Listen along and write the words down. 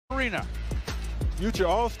arena. Future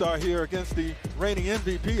All-Star here against the reigning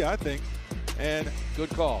MVP, I think. And good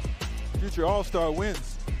call. Future All-Star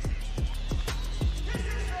wins.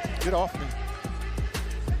 Get off me.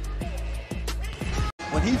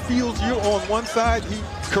 When he feels you're on one side, he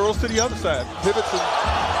curls to the other side, pivots and...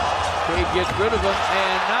 Cade gets rid of him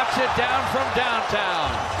and knocks it down from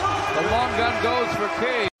downtown. The long gun goes for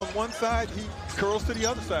Cade. On one side, he curls to the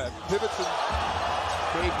other side, pivots and...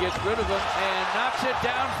 Cade gets rid of him and knocks it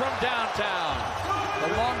down from downtown.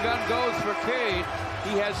 The long gun goes for Cade.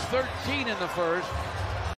 He has 13 in the first.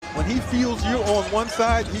 When he feels you're on one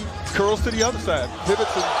side, he curls to the other side,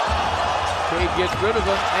 pivots and... Cade gets rid of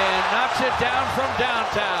him and knocks it down from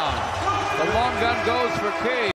downtown. The long gun goes for Cade.